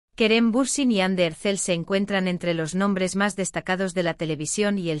Kerem Bürsin y Hande Erçel se encuentran entre los nombres más destacados de la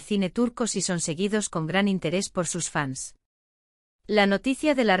televisión y el cine turcos y son seguidos con gran interés por sus fans. La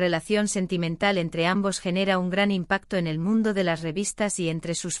noticia de la relación sentimental entre ambos genera un gran impacto en el mundo de las revistas y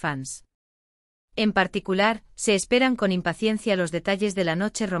entre sus fans. En particular, se esperan con impaciencia los detalles de la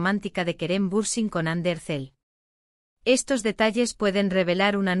noche romántica de Kerem Bürsin con Hande Erçel. Estos detalles pueden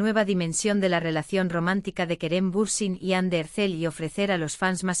revelar una nueva dimensión de la relación romántica de Kerem Bürsin y Hande Erçel y ofrecer a los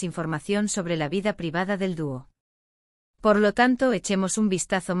fans más información sobre la vida privada del dúo. Por lo tanto, echemos un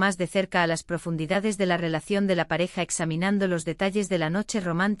vistazo más de cerca a las profundidades de la relación de la pareja examinando los detalles de la noche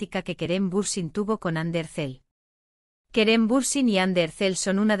romántica que Kerem Bürsin tuvo con Hande Erçel. Kerem Bürsin y Hande Erçel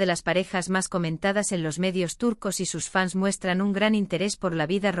son una de las parejas más comentadas en los medios turcos y sus fans muestran un gran interés por la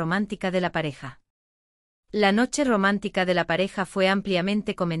vida romántica de la pareja. La noche romántica de la pareja fue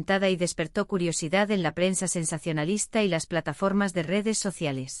ampliamente comentada y despertó curiosidad en la prensa sensacionalista y las plataformas de redes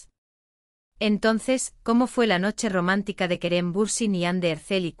sociales. Entonces, ¿cómo fue la noche romántica de Kerem Bürsin y Hande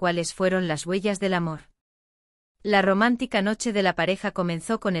Erçel y cuáles fueron las huellas del amor? La romántica noche de la pareja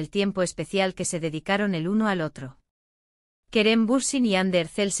comenzó con el tiempo especial que se dedicaron el uno al otro. Kerem Bürsin y Hande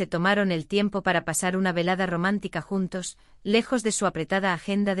Erçel se tomaron el tiempo para pasar una velada romántica juntos, lejos de su apretada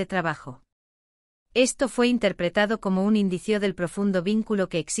agenda de trabajo. Esto fue interpretado como un indicio del profundo vínculo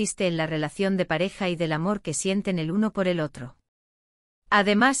que existe en la relación de pareja y del amor que sienten el uno por el otro.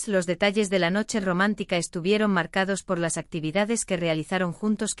 Además, los detalles de la noche romántica estuvieron marcados por las actividades que realizaron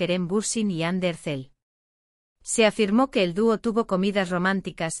juntos Kerem Bürsin y Hande Erçel. Se afirmó que el dúo tuvo comidas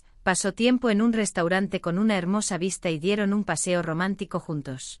románticas, pasó tiempo en un restaurante con una hermosa vista y dieron un paseo romántico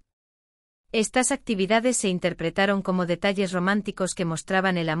juntos. Estas actividades se interpretaron como detalles románticos que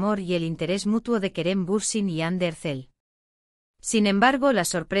mostraban el amor y el interés mutuo de Kerem Bürsin y Hande Erçel. Sin embargo, las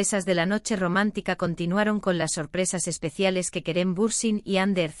sorpresas de la noche romántica continuaron con las sorpresas especiales que Kerem Bürsin y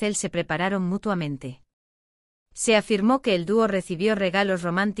Hande Erçel se prepararon mutuamente. Se afirmó que el dúo recibió regalos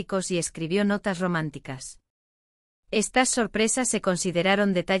románticos y escribió notas románticas. Estas sorpresas se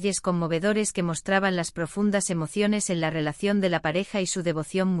consideraron detalles conmovedores que mostraban las profundas emociones en la relación de la pareja y su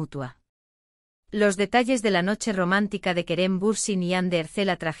devoción mutua. Los detalles de la noche romántica de Kerem Bürsin y Hande Erçel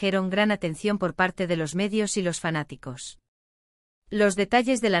atrajeron gran atención por parte de los medios y los fanáticos. Los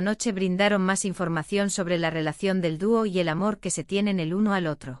detalles de la noche brindaron más información sobre la relación del dúo y el amor que se tienen el uno al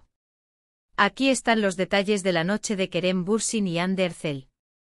otro. Aquí están los detalles de la noche de Kerem Bürsin y Hande Erçel.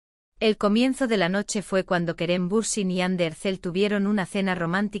 El comienzo de la noche fue cuando Kerem Bürsin y Hande Erçel tuvieron una cena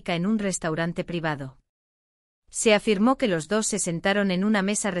romántica en un restaurante privado. Se afirmó que los dos se sentaron en una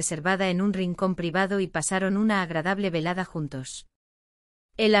mesa reservada en un rincón privado y pasaron una agradable velada juntos.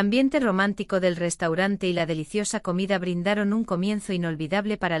 El ambiente romántico del restaurante y la deliciosa comida brindaron un comienzo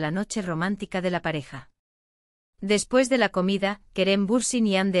inolvidable para la noche romántica de la pareja. Después de la comida, Kerem Bürsin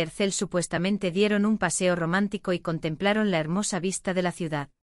y Hande Erçel supuestamente dieron un paseo romántico y contemplaron la hermosa vista de la ciudad.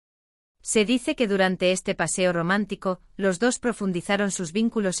 Se dice que durante este paseo romántico, los dos profundizaron sus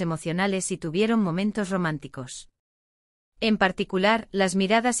vínculos emocionales y tuvieron momentos románticos. En particular, las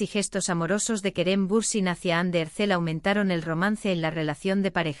miradas y gestos amorosos de Kerem Bürsin hacia Hande Erçel aumentaron el romance en la relación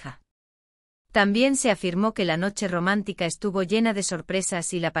de pareja. También se afirmó que la noche romántica estuvo llena de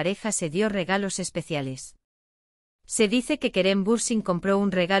sorpresas y la pareja se dio regalos especiales. Se dice que Kerem Bürsin compró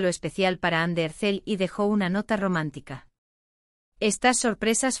un regalo especial para Hande Erçel y dejó una nota romántica. Estas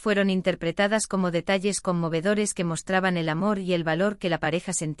sorpresas fueron interpretadas como detalles conmovedores que mostraban el amor y el valor que la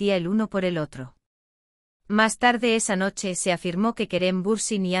pareja sentía el uno por el otro. Más tarde esa noche se afirmó que Kerem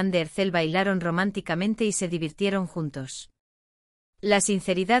Bürsin y Hande Erçel bailaron románticamente y se divirtieron juntos. La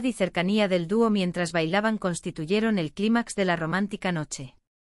sinceridad y cercanía del dúo mientras bailaban constituyeron el clímax de la romántica noche.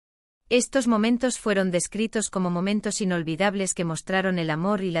 Estos momentos fueron descritos como momentos inolvidables que mostraron el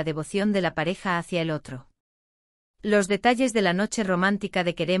amor y la devoción de la pareja hacia el otro. Los detalles de la noche romántica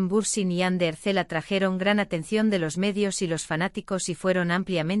de Kerem Bürsin y Hande Erçel atrajeron gran atención de los medios y los fanáticos y fueron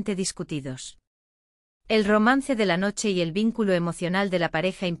ampliamente discutidos. El romance de la noche y el vínculo emocional de la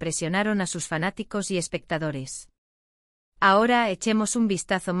pareja impresionaron a sus fanáticos y espectadores. Ahora echemos un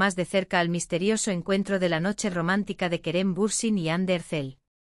vistazo más de cerca al misterioso encuentro de la noche romántica de Kerem Bürsin y Hande Erçel.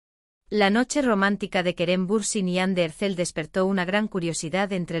 La noche romántica de Kerem Bürsin y Hande Erçel despertó una gran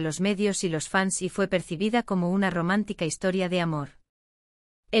curiosidad entre los medios y los fans y fue percibida como una romántica historia de amor.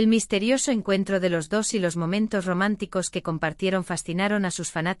 El misterioso encuentro de los dos y los momentos románticos que compartieron fascinaron a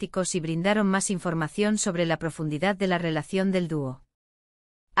sus fanáticos y brindaron más información sobre la profundidad de la relación del dúo.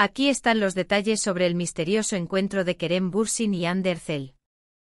 Aquí están los detalles sobre el misterioso encuentro de Kerem Bürsin y Hande Erçel.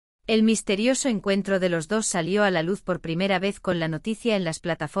 El misterioso encuentro de los dos salió a la luz por primera vez con la noticia en las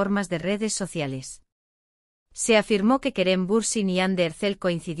plataformas de redes sociales. Se afirmó que Kerem Bürsin y Hande Erçel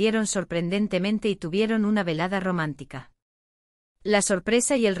coincidieron sorprendentemente y tuvieron una velada romántica. La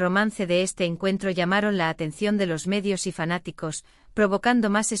sorpresa y el romance de este encuentro llamaron la atención de los medios y fanáticos, provocando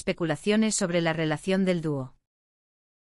más especulaciones sobre la relación del dúo.